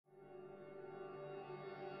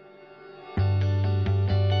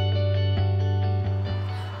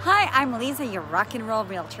I'm Liza, your rock and roll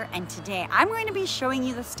realtor, and today I'm going to be showing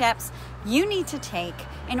you the steps you need to take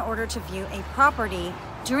in order to view a property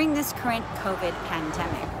during this current COVID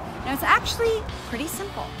pandemic. Now, it's actually pretty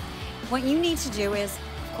simple. What you need to do is,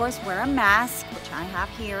 of course, wear a mask, which I have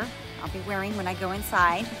here. I'll be wearing when I go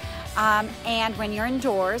inside. And when you're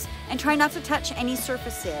indoors, and try not to touch any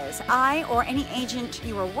surfaces. I or any agent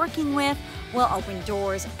you are working with will open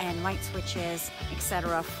doors and light switches,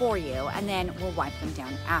 etc. for you, and then we'll wipe them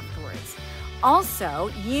down afterwards. Also,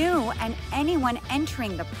 you and anyone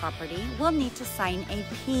entering the property will need to sign a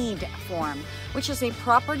PED form, which is a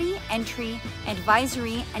Property Entry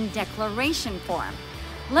Advisory and Declaration form.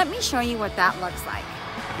 Let me show you what that looks like.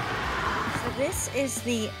 So this is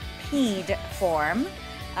the PED form,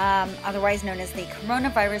 otherwise known as the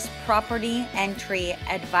Coronavirus Property Entry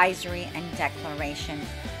Advisory and Declaration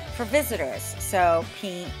for visitors, so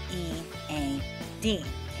PEAD.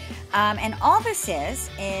 And all this is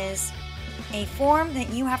a form that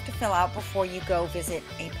you have to fill out before you go visit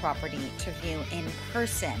a property to view in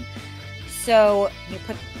person. So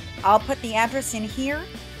I'll put the address in here,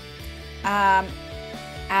 and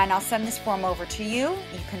I'll send this form over to you.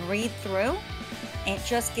 You can read through. It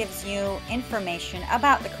just gives you information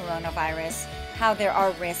about the coronavirus, how there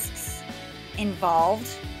are risks involved,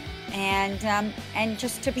 and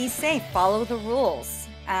just to be safe, follow the rules.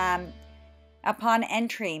 Upon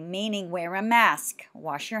entry, meaning wear a mask,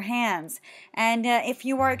 wash your hands, and if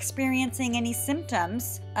you are experiencing any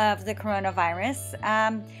symptoms of the coronavirus,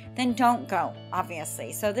 then don't go,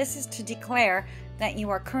 obviously. So this is to declare that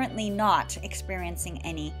you are currently not experiencing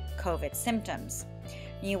any COVID symptoms.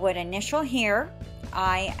 You would initial here.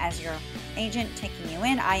 I, as your agent taking you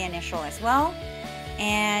in, I initial as well.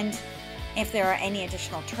 And if there are any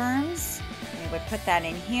additional terms, we would put that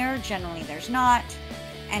in here. Generally, there's not.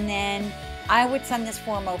 And then I would send this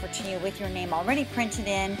form over to you with your name already printed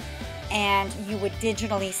in, and you would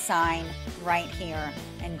digitally sign right here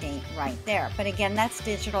and date right there. But again, that's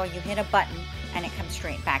digital. You hit a button and it comes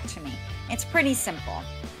straight back to me. It's pretty simple.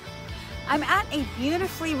 I'm at a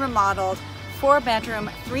beautifully remodeled 4-bedroom,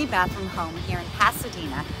 3-bathroom home here in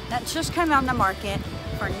Pasadena that's just come on the market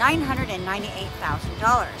for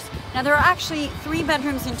 $998,000. Now, there are actually 3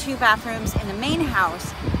 bedrooms and 2 bathrooms in the main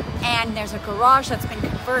house, and there's a garage that's been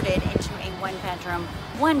converted into a 1-bedroom,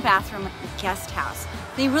 1-bathroom guest house.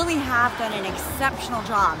 They really have done an exceptional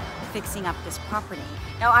job fixing up this property.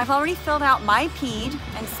 Now, I've already filled out my PED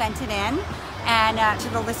and sent it in and to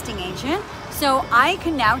the listing agent, so I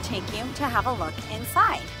can now take you to have a look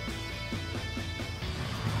inside.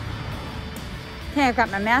 Okay, I've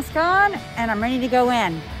got my mask on and I'm ready to go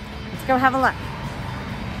in. Let's go have a look.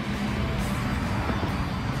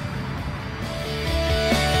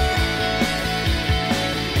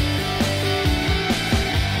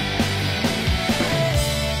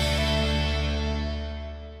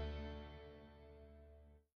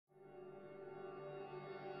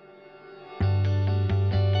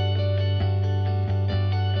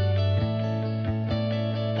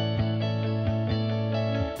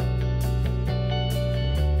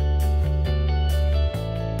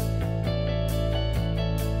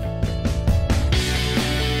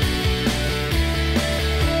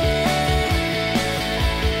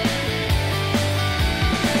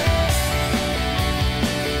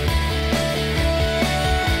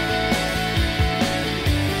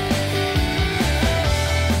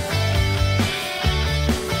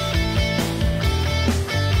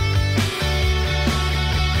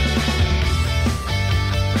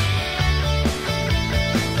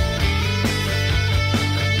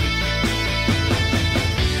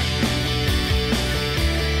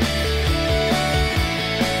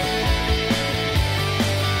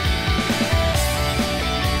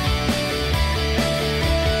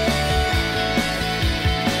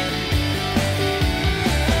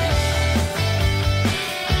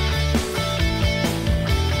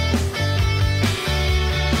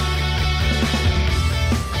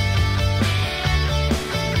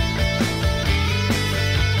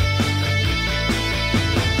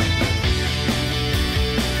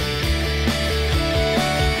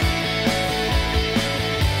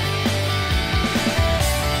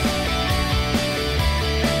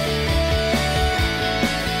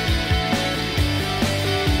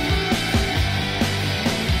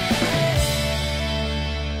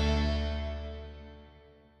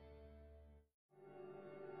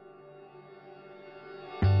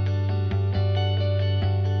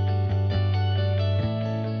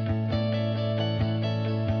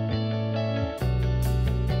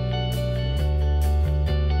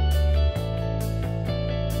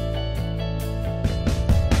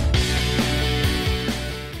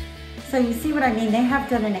 So you see what I mean? They have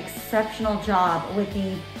done an exceptional job with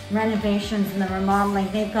the renovations and the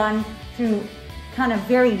remodeling. They've gone through kind of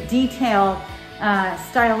very detailed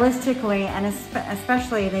stylistically, and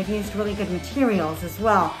especially they've used really good materials as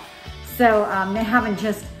well. So they haven't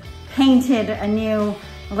just painted a new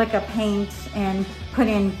lick of paint and put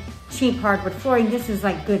in cheap hardwood flooring. This is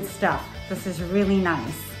like good stuff. This is really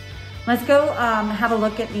nice. Let's go have a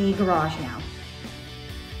look at the garage now.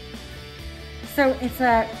 So it's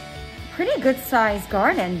a pretty good sized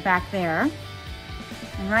garden back there.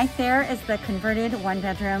 And right there is the converted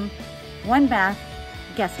 1-bedroom, 1-bath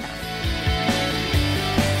guest house.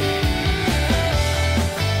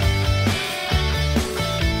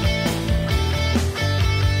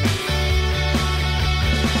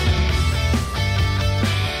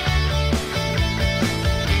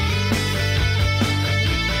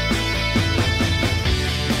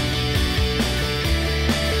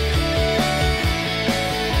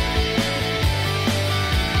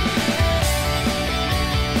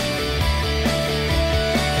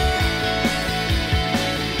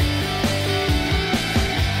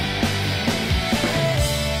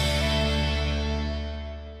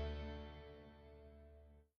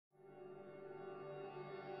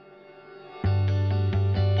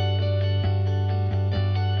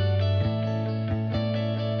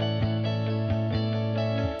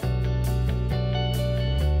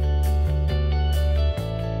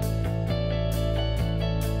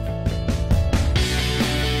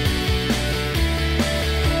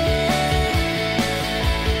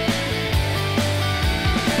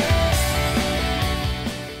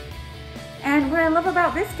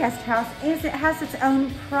 About this guest house is it has its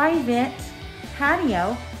own private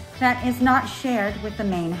patio that is not shared with the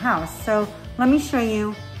main house. So let me show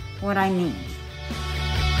you what I mean.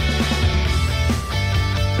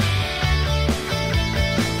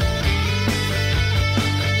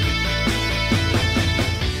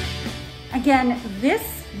 Again,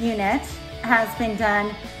 this unit has been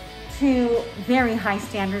done to very high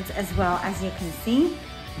standards as well, as you can see.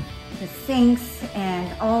 The sinks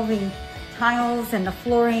and all the tiles and the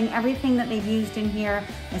flooring, everything that they've used in here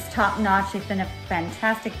is top notch. They've done a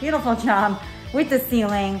fantastic, beautiful job with the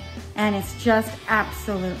ceiling, and it's just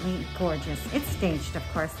absolutely gorgeous. It's staged, of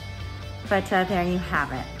course, but there you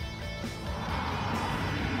have it.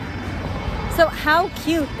 So how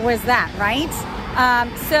cute was that, right?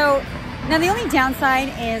 So now the only downside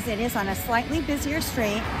is it is on a slightly busier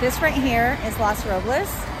street. This right here is Los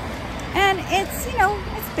Robles, and it's, you know,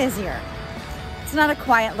 it's busier. It's not a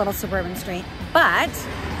quiet little suburban street, but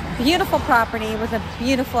beautiful property with a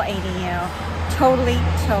beautiful ADU. Totally,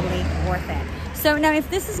 totally worth it. So now if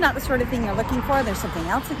this is not the sort of thing you're looking for, there's something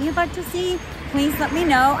else that you'd like to see, please let me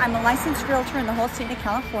know. I'm a licensed realtor in the whole state of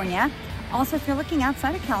California. Also, if you're looking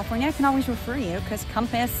outside of California, I can always refer you because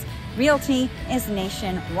Compass Realty is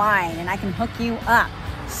nationwide and I can hook you up.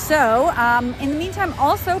 So in the meantime,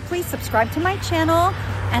 also please subscribe to my channel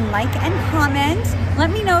and like and comment. Let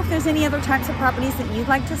me know if there's any other types of properties that you'd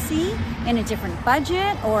like to see in a different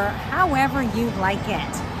budget or however you'd like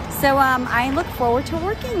it. So I look forward to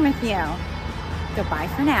working with you. Goodbye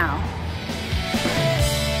for now.